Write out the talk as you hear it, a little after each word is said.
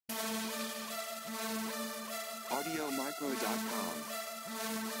NBA2k16.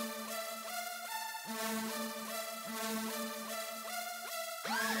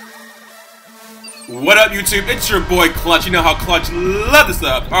 What up, YouTube? It's your boy Clutch. You know how Clutch love this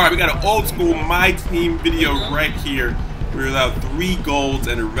stuff. Alright, we got an old school My Team video right here. We're allowed 3 golds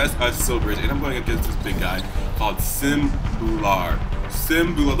and the rest are silvers. And I'm going against this big guy called Bhullar.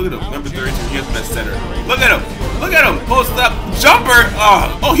 Bhullar. Look at him. Number 32. He has the best center. Look at him. Look at him. Post up. Jumper.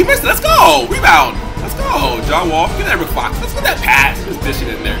 Oh, he missed it. Let's go. Rebound. Let's go. John Wall. Get that Fox. Let's get that pass. Just dish it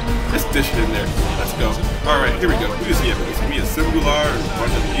in there. Just dish it in there. Let's go. Alright, here we go. Who is he? It's me and Bhullar.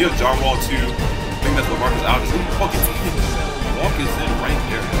 He has John Wall too. I think that's LaMarcus out. Walk is in. Walk is in right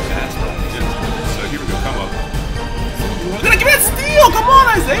there. Pass. So here we go. Come up. We're gonna give me that steal! Come on,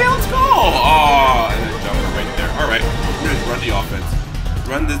 Isaiah, let's go! Oh, and then jump right there. Alright, we're gonna run the offense.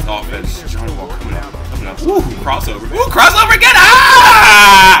 Run this offense. John Wall coming out. Coming out. Ooh, crossover. Ooh, crossover again!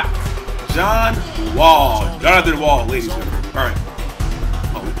 Ah! John Wall. Jonathan Wall, ladies and gentlemen. Alright.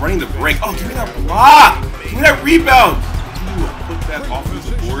 Oh, we're running the break. Oh, give me that block! Give me that rebound! Ooh, put that off of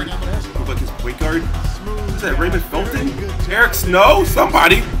the board. Look like his point guard. Who's that, Raymond Felton? Eric Snow?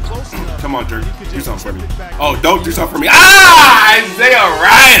 Somebody. Come on, Dirk. Do something for me. Oh, don't do something for me. Ah! Isaiah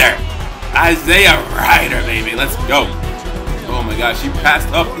Ryder! Isaiah Ryder, baby. Let's go. Oh my gosh, he passed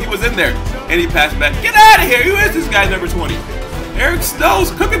up. He was in there. And he passed back. Get out of here. Who is this guy, number 20? Eric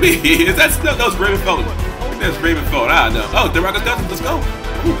Snow's cooking me. Is that Snow? No, it's Raymond Felton. I think that's Raymond Felton. Ah, no. Oh, DeMarcus Cousins. Let's go.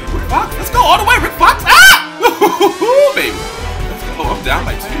 Ooh, Rick Fox. Let's go all the way. Rick Fox. Ah! Baby. Let's go. I'm down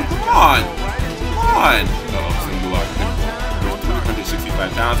by 2. Come on. Come on. Oh, Bhullar.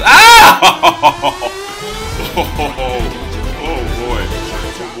 365 pounds. Ah! Oh boy.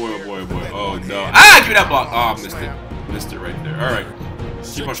 Oh boy, oh boy, oh boy. Oh no. Ah! Give me that block. Oh, missed it. Missed it right there. Alright.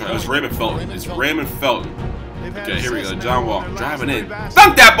 Keep on trying. It's Raymond Felton. It's Raymond Felton. Okay, here we go. John Wall driving in.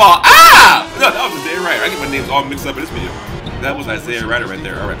 Dunk that ball. Ah! No, that was Isaiah Ryder. I get my names all mixed up in this video. That was Isaiah Ryder right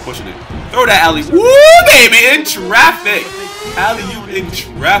there. Alright, pushing it. Throw that alley. Woo, baby! In traffic. Alley-oop in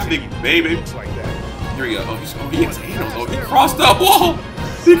traffic, baby. Here we go. Oh, he has handles. Oh, he crossed the wall.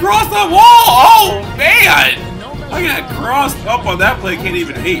 He crossed the wall. Oh, man. I got crossed up on that play. Can't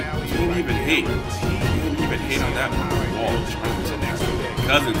even hate. Can't even hate. Can't even hate on that one. Wall.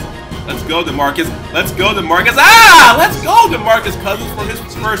 Cousins. Let's go, DeMarcus. Let's go, DeMarcus. Ah! Let's go, DeMarcus Cousins for his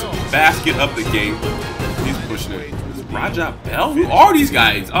first basket of the game. He's pushing it. Raja Bell? Who are these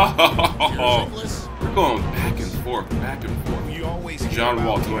guys? Oh, we're going back and forth, back and forth. John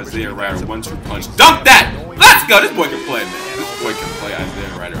Wall to Isaiah Ryder, 1-2 punch. Dunk that! Let's go! This boy can play, man. This boy can play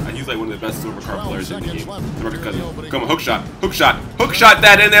Isaiah Ryder. He's like one of the best silver card players in the game. DeMarcus Cousins. Come on, hook shot, hook shot, hook shot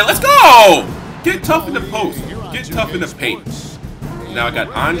that in there. Let's go! Get tough in the post. Get tough in the paint. Now I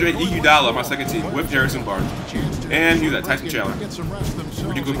got Andre Iguodala on my second team with Harrison Barnes. And he's at Tyson Chandler.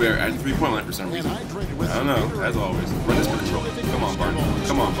 Rudy Gobert at 3-point line for some reason. I don't know, as always. Run this control. Come on, Barnes.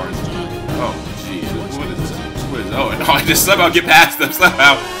 Come on, Barnes. Oh, jeez. What is this? What is this? Oh, no, I just somehow get past them.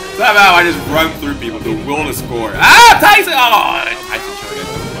 Somehow I just run through people. The will to score. Ah, Tyson! Oh, Tyson Chandler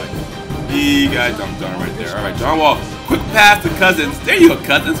got dunked by. He got dunked on right there. All right, John Wall. Quick pass to Cousins. There you go,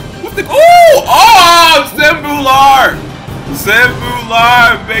 Cousins. What's the... Oh, Bhullar!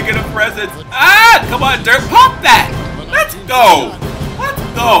 Bhullar making a presence. Ah, come on, Dirk, pop that. Let's go. Let's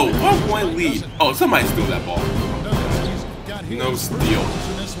go. 1-point lead. Oh, somebody steal that ball. No steal.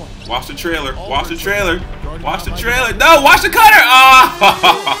 Watch the trailer. Watch the trailer. Watch the trailer. No, watch the cutter.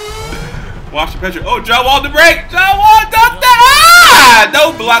 Ah. Watch the pressure. Oh, John Wall to break. John Wall dump that. Ah!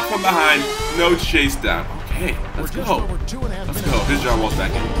 No block from behind. No chase down. Okay, let's go. Let's go. Here's John Wall's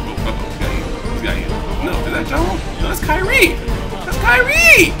back in. He's got him. No, is that John Wall? No, that's Kyrie. That's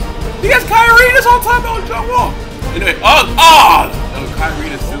Kyrie. He has Kyrie this whole time. No, John Wall. Anyway, no,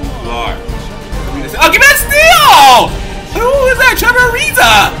 Kyrie to Bhullar. Oh, give me that steal! Who is that? Trevor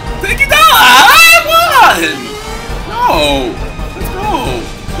Ariza. Iguodala. I won. No, let's go.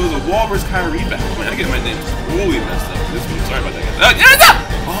 So there's a Wall versus Kyrie back. Man, I get my name totally messed up. This video. Sorry about that, guys.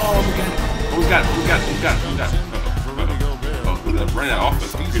 Oh, we got it. We got it. Oh, running that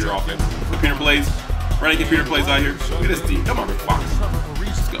offense. Computer offense. Computer plays. Running computer plays out here. Look at this D. Come on, Rick Fox.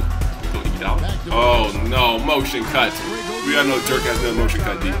 Let's go. Oh no, motion cut. We all know Dirk has no motion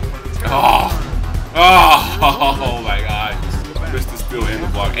cut D. Oh my God. Missed the steal and the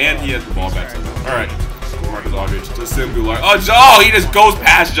block. And he has the ball back somehow. Alright. Marcus Aldridge to Bhullar. Oh, he just goes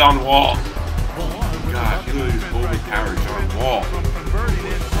past John Wall. Oh my God. He literally just overpowered John Wall.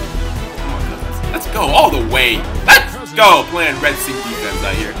 Let's go all the way. Let's go. Playing Red Sea defense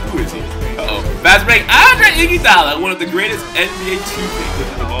out here. Who is he? Uh-oh. Fast break. Andre Iguodala, one of the greatest NBA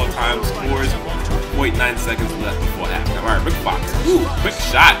 2k of all time. Scores 0.9 seconds left before halftime. time. Alright, Rick Fox. Ooh, quick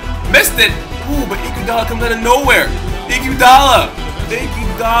shot. Missed it. Ooh, but Iguodala comes out of nowhere. Iguodala,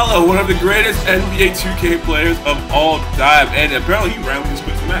 one of the greatest NBA 2K players of all time. And apparently he ran with his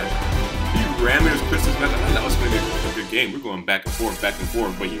Christmas match. He ran with his Christmas match. I thought that was going to be a good game. We're going back and forth.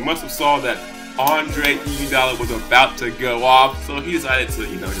 But he must have saw that Andre Iguodala was about to go off, so he decided to,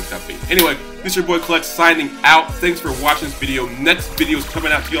 just got paid. Anyway, this is your boy Clutch signing out. Thanks for watching this video. Next video is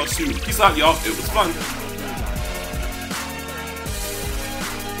coming out to y'all soon. Peace out, y'all. It was fun.